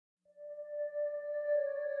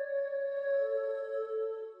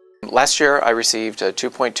Last year I received a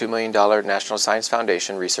 $2.2 million National Science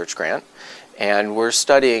Foundation research grant, and we're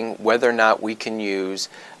studying whether or not we can use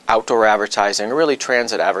outdoor advertising, or really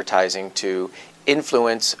transit advertising, to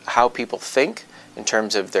influence how people think in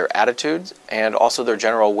terms of their attitudes and also their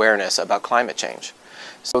general awareness about climate change.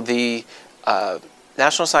 So the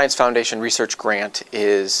National Science Foundation research grant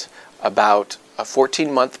is about a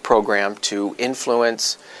 14-month program to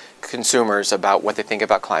influence consumers about what they think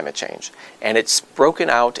about climate change. And it's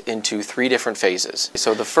broken out into 3 different phases.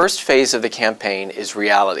 So the first phase of the campaign is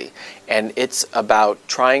reality, and it's about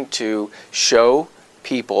trying to show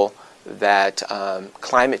people that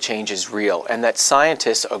climate change is real, and that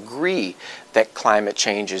scientists agree that climate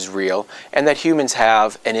change is real, and that humans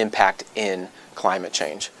have an impact in climate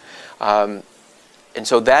change. And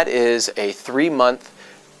so that is a 3-month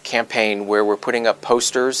campaign where we're putting up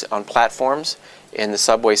posters on platforms in the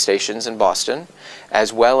subway stations in Boston,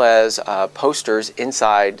 as well as posters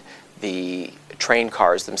inside the train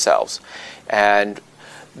cars themselves. And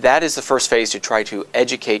that is the first phase, to try to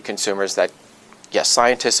educate consumers that, yes,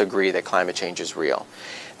 scientists agree that climate change is real.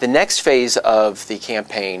 The next phase of the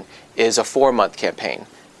campaign is a 4-month campaign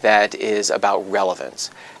that is about relevance.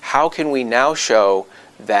 How can we now show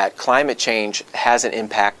that climate change has an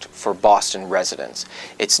impact for Boston residents?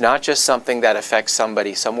 It's not just something that affects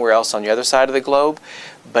somebody somewhere else on the other side of the globe,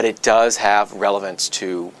 but it does have relevance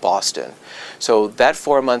to Boston. So that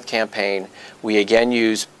 4-month campaign, we again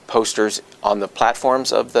use posters on the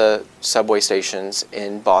platforms of the subway stations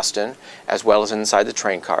in Boston, as well as inside the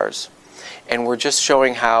train cars. And we're just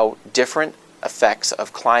showing how different effects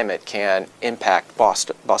of climate can impact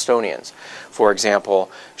Bostonians. For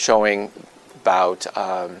example, showing about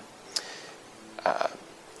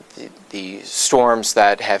the storms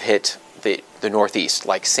that have hit the Northeast,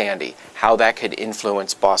 like Sandy, how that could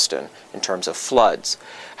influence Boston in terms of floods,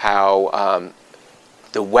 how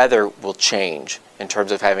the weather will change in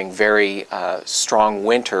terms of having very strong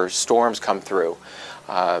winter storms come through,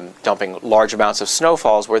 dumping large amounts of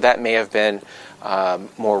snowfalls where that may have been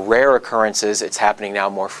more rare occurrences. It's happening now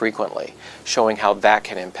more frequently, showing how that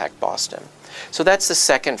can impact Boston. So that's the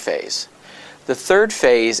second phase. The third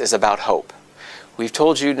phase is about hope. We've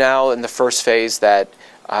told you now in the first phase that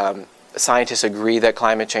scientists agree that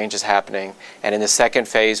climate change is happening, and in the second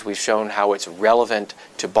phase we've shown how it's relevant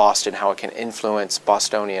to Boston, how it can influence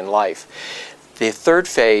Bostonian life. The third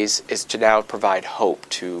phase is to now provide hope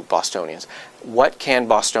to Bostonians. What can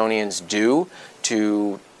Bostonians do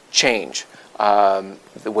to change the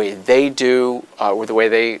way they do, or the way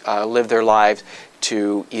they live their lives,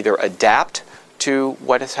 to either adapt to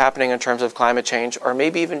what is happening in terms of climate change, or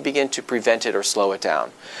maybe even begin to prevent it or slow it down.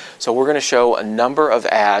 So we're going to show a number of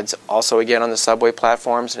ads, also again on the subway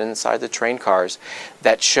platforms and inside the train cars,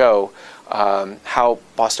 that show how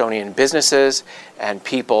Bostonian businesses and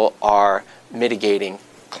people are mitigating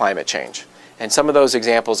climate change. And some of those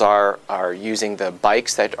examples are using the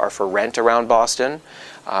bikes that are for rent around Boston.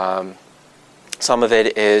 Some of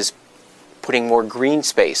it is putting more green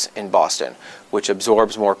space in Boston, which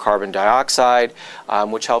absorbs more carbon dioxide,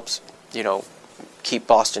 which helps, keep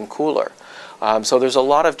Boston cooler. So there's a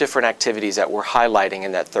lot of different activities that we're highlighting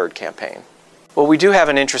in that third campaign. Well, we do have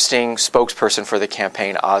an interesting spokesperson for the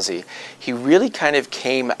campaign, Ozzy. He really kind of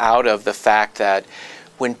came out of the fact that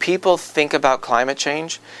when people think about climate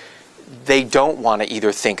change, they don't want to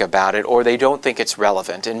either think about it or they don't think it's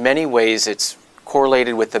relevant. In many ways, it's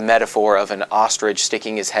correlated with the metaphor of an ostrich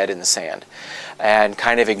sticking his head in the sand and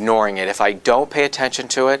kind of ignoring it. If I don't pay attention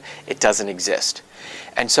to it, it doesn't exist.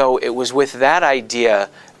 And so it was with that idea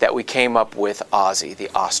that we came up with Ozzy, the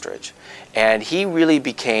ostrich. And he really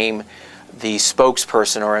became the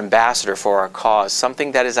spokesperson or ambassador for our cause,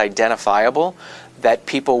 something that is identifiable, that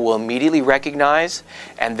people will immediately recognize,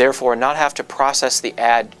 and therefore not have to process the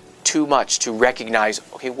ad too much to recognize,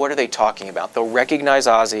 okay, what are they talking about? They'll recognize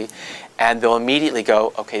Ozzy, and they'll immediately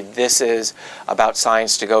go, okay, this is about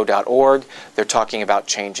sciencetogo.org. They're talking about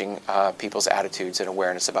changing people's attitudes and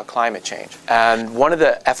awareness about climate change. And one of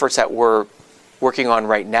the efforts that we're working on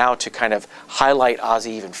right now to kind of highlight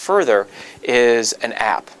Ozzy even further is an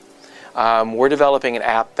app. We're developing an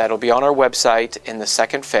app that'll be on our website in the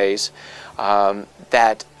second phase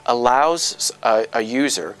that allows a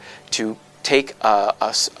user to take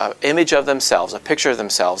an image of themselves, a picture of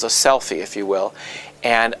themselves, a selfie, if you will,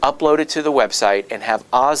 and upload it to the website and have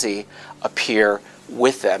Ozzy appear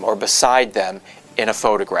with them or beside them in a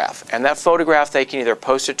photograph. And that photograph, they can either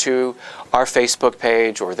post it to our Facebook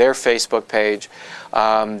page or their Facebook page.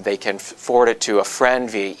 They can forward it to a friend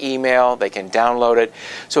via email. They can download it.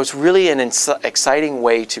 So it's really an exciting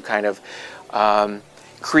way to kind of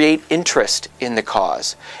create interest in the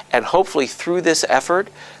cause. And hopefully through this effort,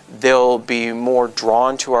 they'll be more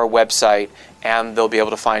drawn to our website and they'll be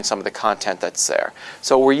able to find some of the content that's there.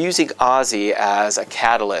 So we're using Ozzy as a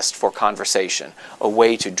catalyst for conversation, a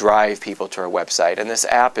way to drive people to our website. And this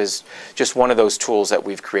app is just one of those tools that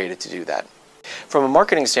we've created to do that. From a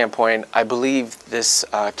marketing standpoint, I believe this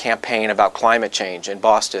campaign about climate change in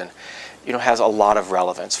Boston, has a lot of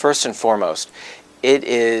relevance. First and foremost, it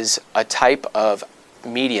is a type of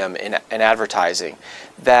medium in advertising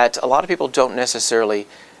that a lot of people don't necessarily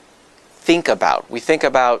think about. We think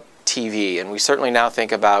about TV, and we certainly now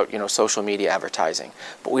think about social media advertising,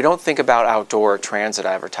 but we don't think about outdoor transit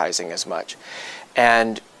advertising as much.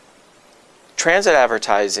 And transit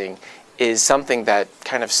advertising is something that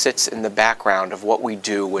kind of sits in the background of what we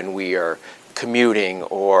do when we are commuting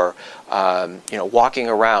or walking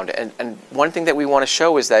around. And one thing that we want to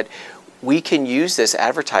show is that we can use this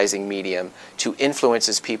advertising medium to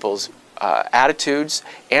influence people's attitudes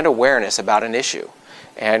and awareness about an issue.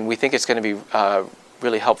 And we think it's going to be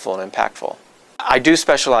really helpful and impactful. I do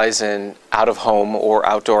specialize in out-of-home or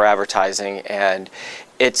outdoor advertising, and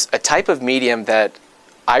it's a type of medium that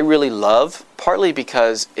I really love, partly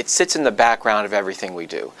because it sits in the background of everything we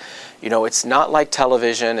do. It's not like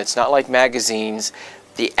television, it's not like magazines.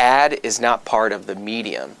 The ad is not part of the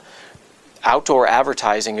medium. Outdoor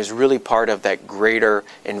advertising is really part of that greater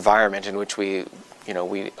environment in which we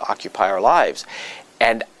occupy our lives.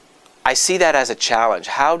 And I see that as a challenge.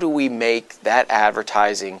 How do we make that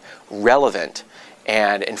advertising relevant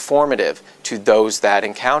and informative to those that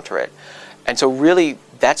encounter it? And so really,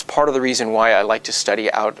 that's part of the reason why I like to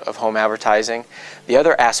study out-of-home advertising. The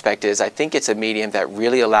other aspect is I think it's a medium that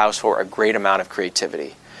really allows for a great amount of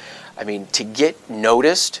creativity. I mean, to get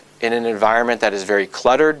noticed in an environment that is very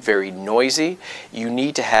cluttered, very noisy, you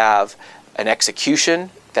need to have an execution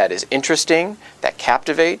that is interesting, that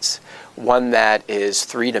captivates, one that is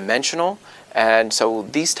three-dimensional. And so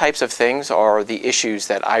these types of things are the issues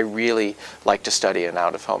that I really like to study in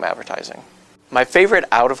out-of-home advertising. My favorite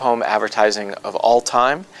out-of-home advertising of all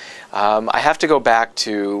time, I have to go back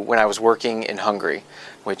to when I was working in Hungary,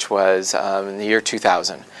 which was in the year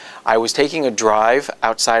 2000. I was taking a drive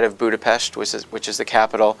outside of Budapest, which is the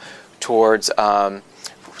capital, towards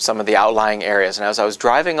some of the outlying areas. And as I was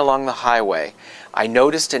driving along the highway, I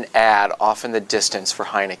noticed an ad off in the distance for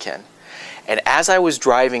Heineken. And as I was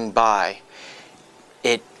driving by,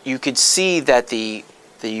 you could see that the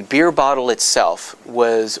beer bottle itself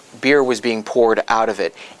beer was being poured out of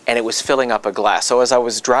it, and it was filling up a glass. So as I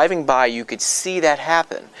was driving by, you could see that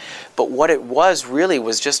happen. But what it was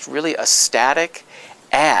just really a static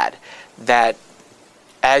ad that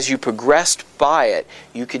as you progressed by it,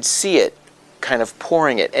 you could see it kind of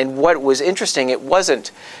pouring it. And what was interesting, it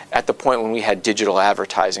wasn't at the point when we had digital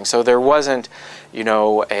advertising. So there wasn't,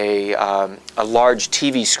 a large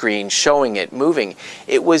TV screen showing it moving.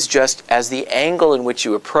 It was just as the angle in which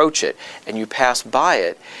you approach it and you pass by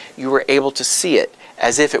it, you were able to see it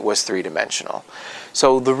as if it was three-dimensional.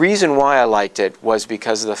 So the reason why I liked it was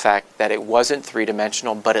because of the fact that it wasn't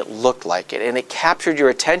three-dimensional, but it looked like it. And it captured your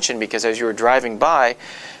attention because as you were driving by,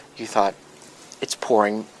 you thought, it's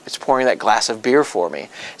pouring that glass of beer for me.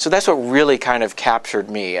 So that's what really kind of captured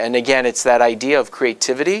me. And again, it's that idea of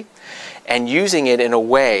creativity and using it in a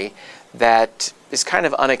way that is kind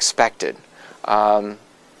of unexpected,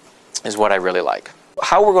 is what I really like.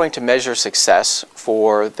 How we're going to measure success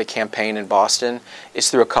for the campaign in Boston is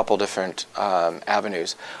through a couple different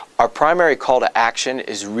avenues. Our primary call to action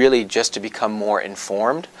is really just to become more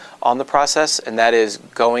informed on the process, and that is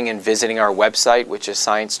going and visiting our website, which is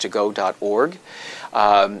sciencetogo.org,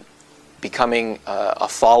 becoming a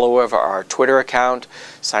follower of our Twitter account,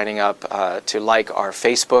 signing up to like our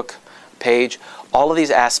Facebook page. All of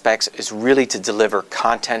these aspects is really to deliver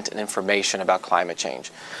content and information about climate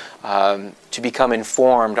change, to become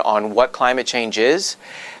informed on what climate change is,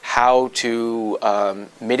 how to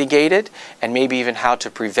mitigate it, and maybe even how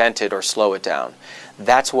to prevent it or slow it down.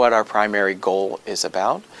 That's what our primary goal is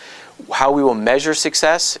about. How we will measure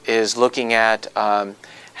success is looking at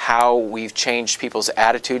how we've changed people's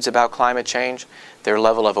attitudes about climate change, their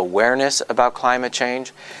level of awareness about climate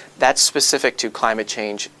change. That's specific to climate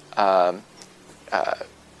change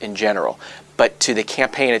in general. But to the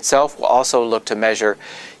campaign itself, we'll also look to measure,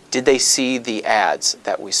 did they see the ads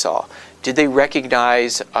that we saw? Did they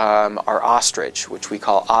recognize our ostrich, which we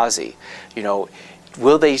call Ozzy?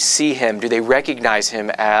 Will they see him? Do they recognize him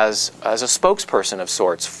as a spokesperson of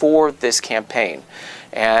sorts for this campaign?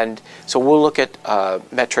 And so we'll look at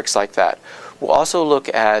metrics like that. We'll also look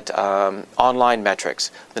at online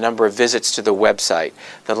metrics, the number of visits to the website,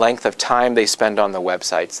 the length of time they spend on the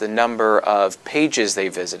websites, the number of pages they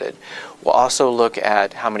visited. We'll also look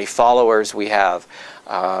at how many followers we have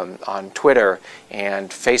on Twitter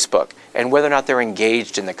and Facebook, and whether or not they're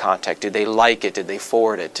engaged in the content. Did they like it? Did they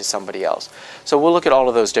forward it to somebody else? So we'll look at all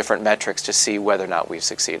of those different metrics to see whether or not we've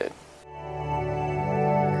succeeded.